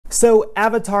So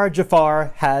Avatar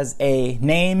Jafar has a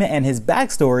name and his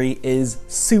backstory is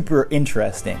super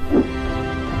interesting.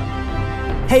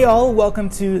 Hey all, welcome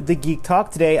to the Geek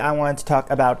Talk. Today I wanted to talk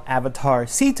about Avatar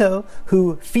Szeto,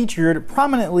 who featured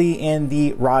prominently in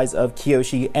the Rise of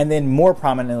Kyoshi and then more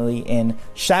prominently in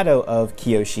Shadow of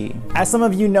Kyoshi. As some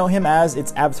of you know him as,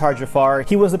 it's Avatar Jafar.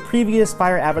 He was a previous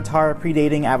fire avatar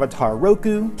predating Avatar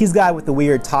Roku. He's the guy with the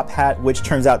weird top hat, which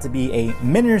turns out to be a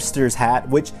minister's hat,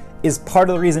 which is part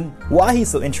of the reason why he's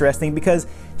so interesting, because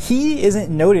he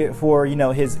isn't noted for, you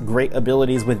know, his great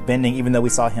abilities with bending, even though we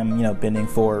saw him, you know, bending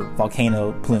for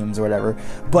volcano plumes or whatever.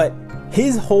 But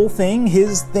his whole thing,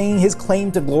 his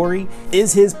claim to glory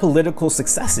is his political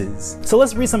successes. So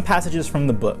let's read some passages from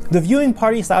the book. The viewing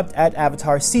party stopped at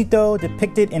Avatar Szeto,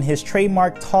 depicted in his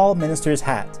trademark tall minister's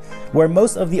hat. Where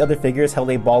most of the other figures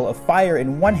held a ball of fire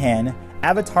in one hand,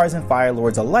 avatars and fire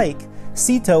lords alike,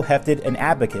 Szeto hefted an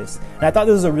abacus. And I thought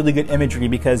this was a really good imagery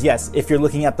because, yes, if you're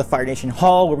looking at the Fire Nation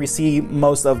Hall where we see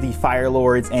most of the Fire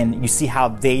Lords and you see how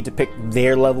they depict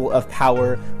their level of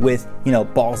power with, you know,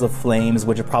 balls of flames,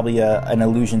 which are probably an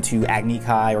allusion to Agni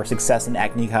Kai or success in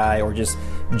Agni Kai or just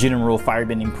general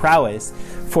firebending prowess.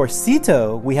 For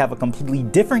Szeto, we have a completely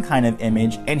different kind of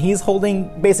image, and he's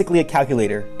holding basically a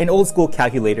calculator, an old school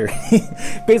calculator.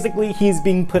 Basically, he's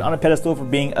being put on a pedestal for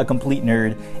being a complete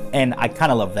nerd, and I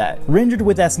kind of love that. Rendered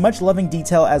with as much loving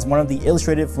detail as one of the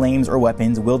illustrated flames or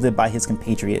weapons wielded by his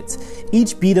compatriots.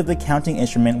 Each bead of the counting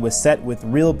instrument was set with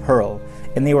real pearl,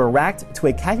 and they were racked to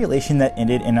a calculation that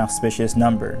ended in an auspicious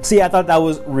number. So yeah, I thought that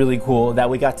was really cool that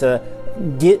we got to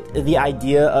get the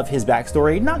idea of his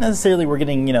backstory. Not necessarily we're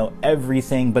getting, you know,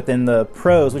 everything, but then the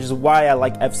prose, which is why I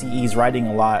like FCE's writing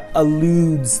a lot,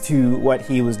 alludes to what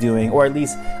he was doing, or at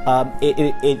least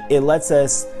it lets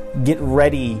us get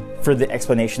ready for the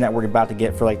explanation that we're about to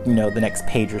get for, like, you know, the next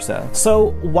page or so.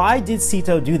 So why did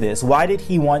Szeto do this? Why did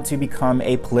he want to become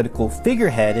a political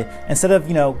figurehead instead of,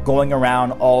 you know, going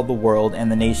around all the world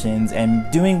and the nations and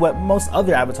doing what most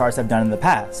other avatars have done in the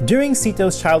past? During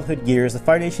Seto's childhood years, the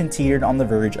Fire Nation teetered on the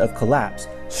verge of collapse,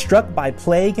 struck by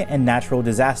plague and natural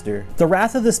disaster. The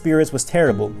wrath of the spirits was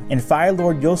terrible, and Fire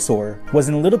Lord Yosor was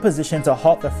in little position to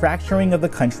halt the fracturing of the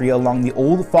country along the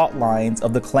old fault lines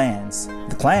of the clans.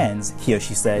 The clans,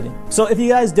 Kyoshi said. So if you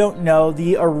guys don't know,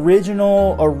 the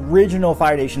original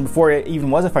Fire Nation, before it even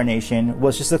was a Fire Nation,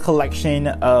 was just a collection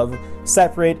of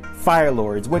separate Fire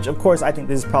Lords, which of course I think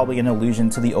this is probably an allusion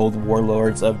to the old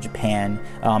warlords of Japan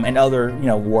and other, you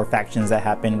know, war factions that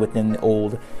happened within the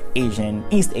old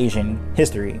East Asian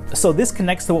history. So this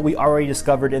connects to what we already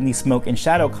discovered in the Smoke and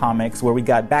Shadow comics, where we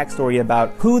got backstory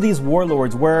about who these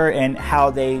warlords were and how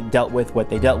they dealt with what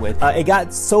they dealt with. It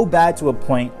got so bad to a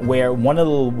point where one of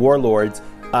the warlords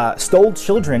stole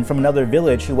children from another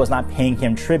village who was not paying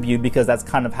him tribute, because that's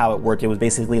kind of how it worked. It was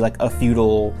basically like a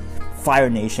feudal Fire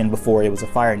Nation before it was a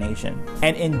Fire Nation.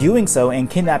 And in doing so and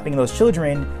kidnapping those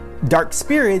children, dark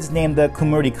spirits named the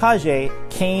Kumuri Kaje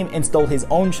came and stole his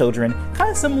own children. Kind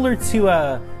of similar to,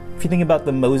 if you think about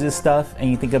the Moses stuff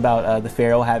and you think about the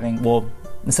Pharaoh having, well,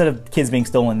 instead of kids being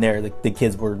stolen there,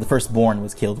 the firstborn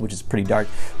was killed, which is pretty dark.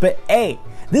 But hey,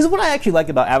 this is what I actually like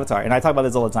about Avatar, and I talk about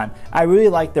this all the time. I really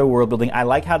like their world building. I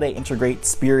like how they integrate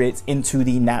spirits into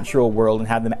the natural world and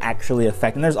have them actually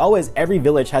affect. And there's always, every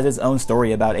village has its own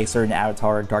story about a certain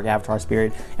avatar, dark avatar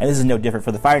spirit, and this is no different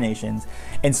for the Fire Nations.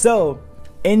 And so,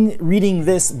 in reading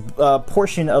this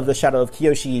portion of the Shadow of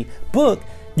Kyoshi book,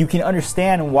 you can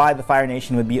understand why the Fire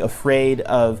Nation would be afraid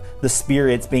of the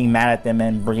spirits being mad at them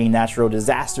and bringing natural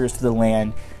disasters to the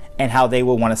land, and how they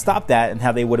will want to stop that and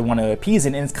how they would want to appease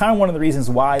it. And it's kind of one of the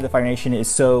reasons why the Fire Nation is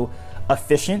so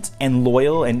efficient and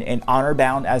loyal and honor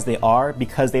bound as they are,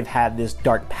 because they've had this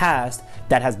dark past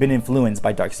that has been influenced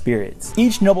by dark spirits.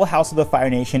 Each noble house of the Fire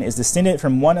Nation is descended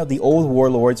from one of the old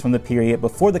warlords from the period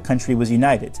before the country was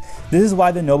united. This is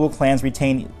why the noble clans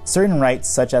retain certain rights,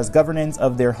 such as governance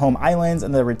of their home islands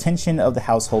and the retention of the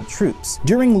household troops.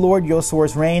 During Lord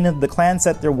Yosor's reign, the clans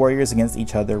set their warriors against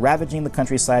each other, ravaging the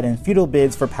countryside in futile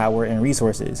bids for power and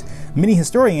resources. Many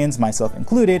historians, myself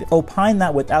included, opine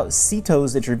that without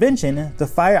Szeto's intervention, the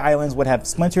Fire Islands would have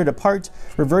splintered apart,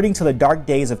 reverting to the dark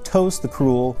days of Tos the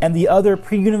Cruel and the other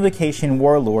pre-unification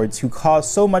warlords who caused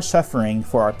so much suffering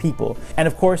for our people. And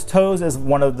of course, Tos is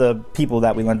one of the people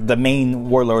that we learned, the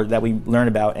main warlord that we learned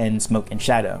about in Smoke and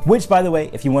Shadow. Which, by the way,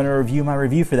 if you want to review my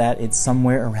review for that, it's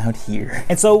somewhere around here.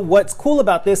 And so what's cool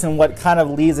about this, and what kind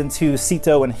of leads into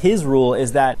Szeto and his rule,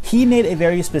 is that he made a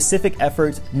very specific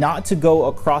effort not to go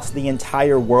across the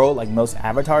entire world like most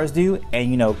avatars do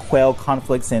and, you know, quell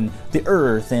conflicts and the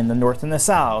Earth and the North and the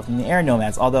South and the air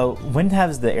nomads. Although, when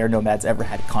has the air nomads ever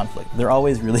had conflict? They're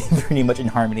always really pretty much in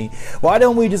harmony. Why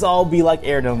don't we just all be like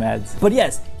air nomads? But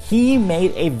yes, he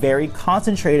made a very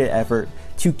concentrated effort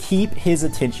to keep his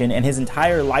attention and his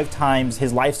entire lifetime's,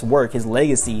 his life's work, his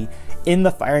legacy in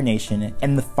the Fire Nation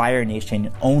and the Fire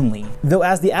Nation only. Though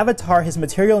as the Avatar, his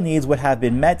material needs would have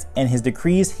been met and his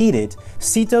decrees heeded,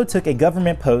 Szeto took a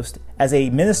government post as a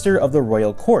minister of the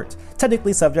royal court,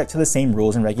 technically subject to the same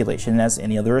rules and regulation as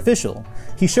any other official.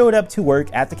 He showed up to work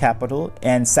at the capital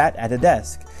and sat at a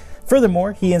desk.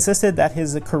 Furthermore, he insisted that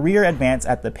his career advance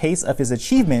at the pace of his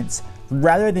achievements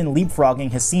rather than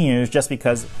leapfrogging his seniors just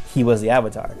because he was the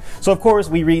Avatar. So of course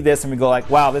we read this and we go like,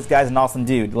 wow, this guy's an awesome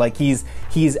dude. Like he's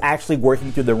actually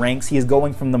working through the ranks. He is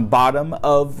going from the bottom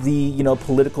of the, you know,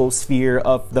 political sphere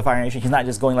of the Fire Nation. He's not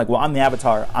just going like, well, I'm the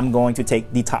Avatar, I'm going to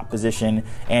take the top position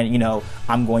and, you know,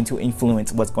 I'm going to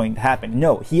influence what's going to happen.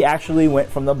 No, he actually went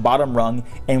from the bottom rung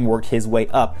and worked his way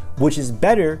up, which is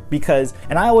better because,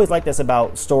 and I always like this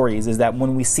about stories, is that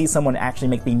when we see someone actually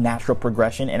make the natural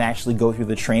progression and actually go through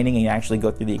the training and actually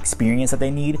go through the experience that they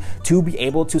need to be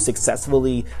able to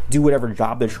successfully do whatever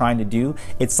job they're trying to do,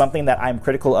 it's something that I'm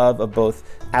critical of both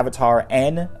Avatar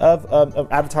and of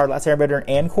Avatar Last Airbender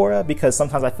and Korra, because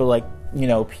sometimes I feel like, you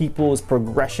know, people's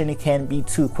progression can be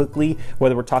too quickly,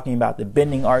 whether we're talking about the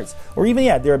bending arts or even,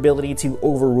 yeah, their ability to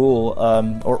overrule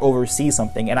or oversee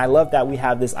something. And I love that we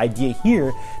have this idea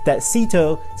here that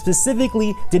Szeto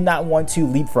specifically did not want to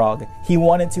leapfrog. He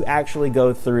wanted to actually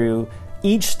go through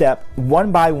each step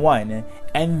one by one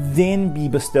and then be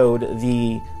bestowed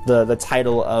the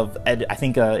title of, I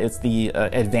think it's the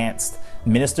advanced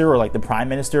minister, or like the prime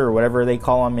minister, or whatever they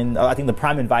call him in, I think the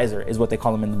prime advisor is what they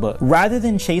call him in the book. Rather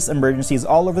than chase emergencies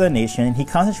all over the nation, he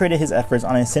concentrated his efforts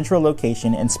on a central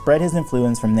location and spread his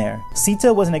influence from there.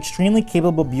 Szeto was an extremely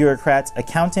capable bureaucrat,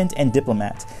 accountant, and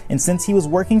diplomat, and since he was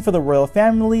working for the royal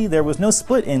family, there was no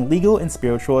split in legal and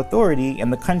spiritual authority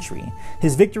in the country.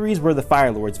 His victories were the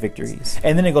Fire Lord's victories.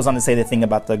 And then it goes on to say the thing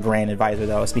about the Grand Advisor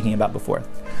that I was speaking about before.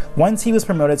 Once he was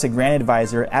promoted to Grand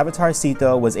Advisor, Avatar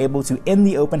Szeto was able to end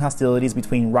the open hostilities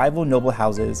between rival noble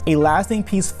houses. A lasting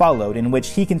peace followed in which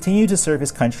he continued to serve his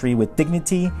country with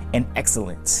dignity and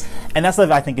excellence. And that's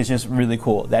what I think is just really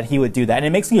cool, that he would do that. And it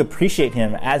makes me appreciate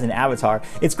him as an Avatar.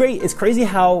 It's great. It's crazy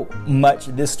how much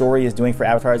this story is doing for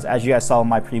Avatars. As you guys saw in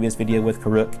my previous video with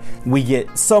Karuk, we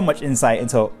get so much insight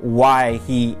into why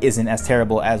he isn't as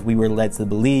terrible as we were led to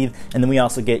believe. And then we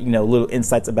also get, you know, little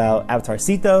insights about Avatar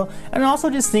Szeto, and also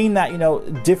just seeing that, you know,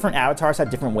 different avatars have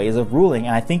different ways of ruling.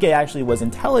 And I think it actually was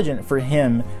intelligent for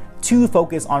him to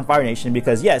focus on Fire Nation,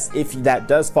 because yes, if that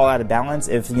does fall out of balance,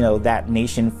 if, you know, that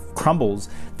nation crumbles,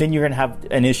 then you're gonna have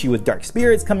an issue with dark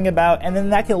spirits coming about, and then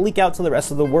that can leak out to the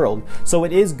rest of the world. So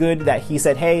it is good that he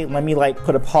said, hey, let me like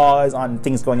put a pause on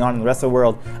things going on in the rest of the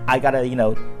world. I gotta, you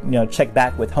know, check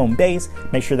back with home base,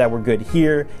 make sure that we're good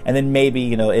here, and then maybe,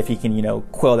 you know, if he can, you know,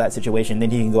 quell that situation,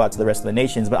 then he can go out to the rest of the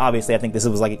nations. But obviously I think this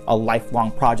was like a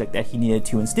lifelong project that he needed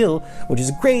to instill, which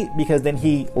is great, because then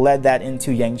he led that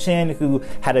into Yang Chen, who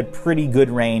had a pretty good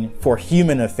reign for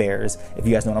human affairs, if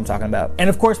you guys know what I'm talking about. And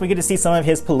of course we get to see some of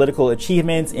his political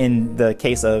achievements in the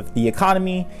case of the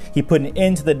economy. He put an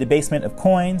end to the debasement of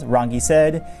coins, Rangi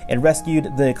said, and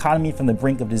rescued the economy from the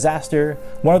brink of disaster.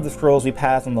 One of the scrolls we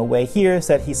passed on the way here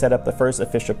said he set up the first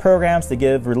official programs to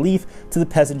give relief to the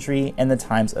peasantry in the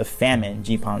times of famine,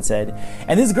 Jipan said.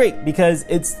 And this is great because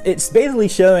it's basically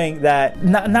showing that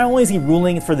not only is he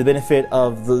ruling for the benefit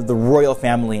of the royal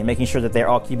family and making sure that they're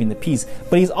all keeping the peace,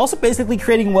 but he's also basically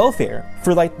creating welfare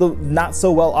for like the not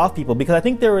so well off people. Because I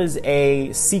think there is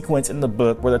a sequence in the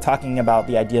book where they're talking about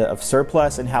the idea of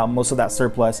surplus and how most of that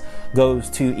surplus goes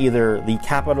to either the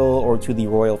capital or to the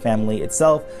royal family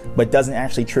itself, but doesn't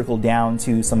actually trickle down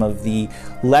to some of the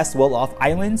less well-off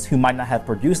islands who might not have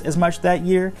produced as much that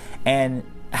year, and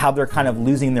how they're kind of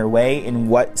losing their way in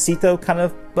what Szeto kind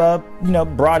of you know,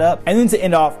 brought up. And then to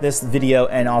end off this video,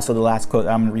 and also the last quote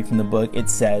that I'm gonna read from the book, it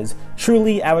says,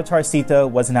 "Truly, Avatar Szeto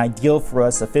was an ideal for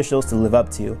us officials to live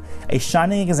up to, a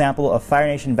shining example of Fire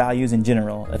Nation values in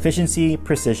general, efficiency,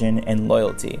 precision, and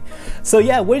loyalty." So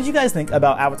yeah, what did you guys think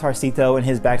about Avatar Szeto and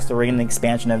his backstory and the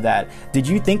expansion of that? Did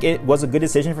you think it was a good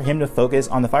decision for him to focus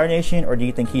on the Fire Nation, or do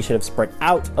you think he should have spread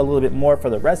out a little bit more for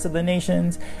the rest of the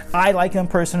nations? I like him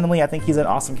personally. I think he's an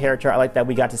awesome character. I like that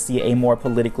we got to see a more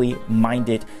politically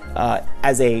minded,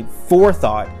 as a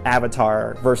forethought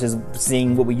Avatar, versus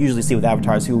seeing what we usually see with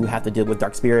avatars who have to deal with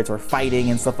dark spirits or fighting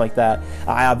and stuff like that.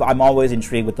 I'm always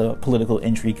intrigued with the political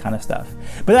intrigue kind of stuff.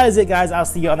 But that is it, guys. I'll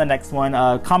see you on the next one.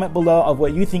 Comment below of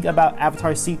what you think about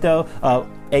Avatar Szeto,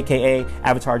 aka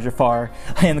Avatar Jafar,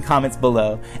 in the comments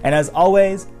below. And as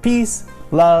always, peace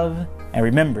love, and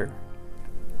remember,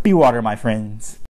 be water, my friends.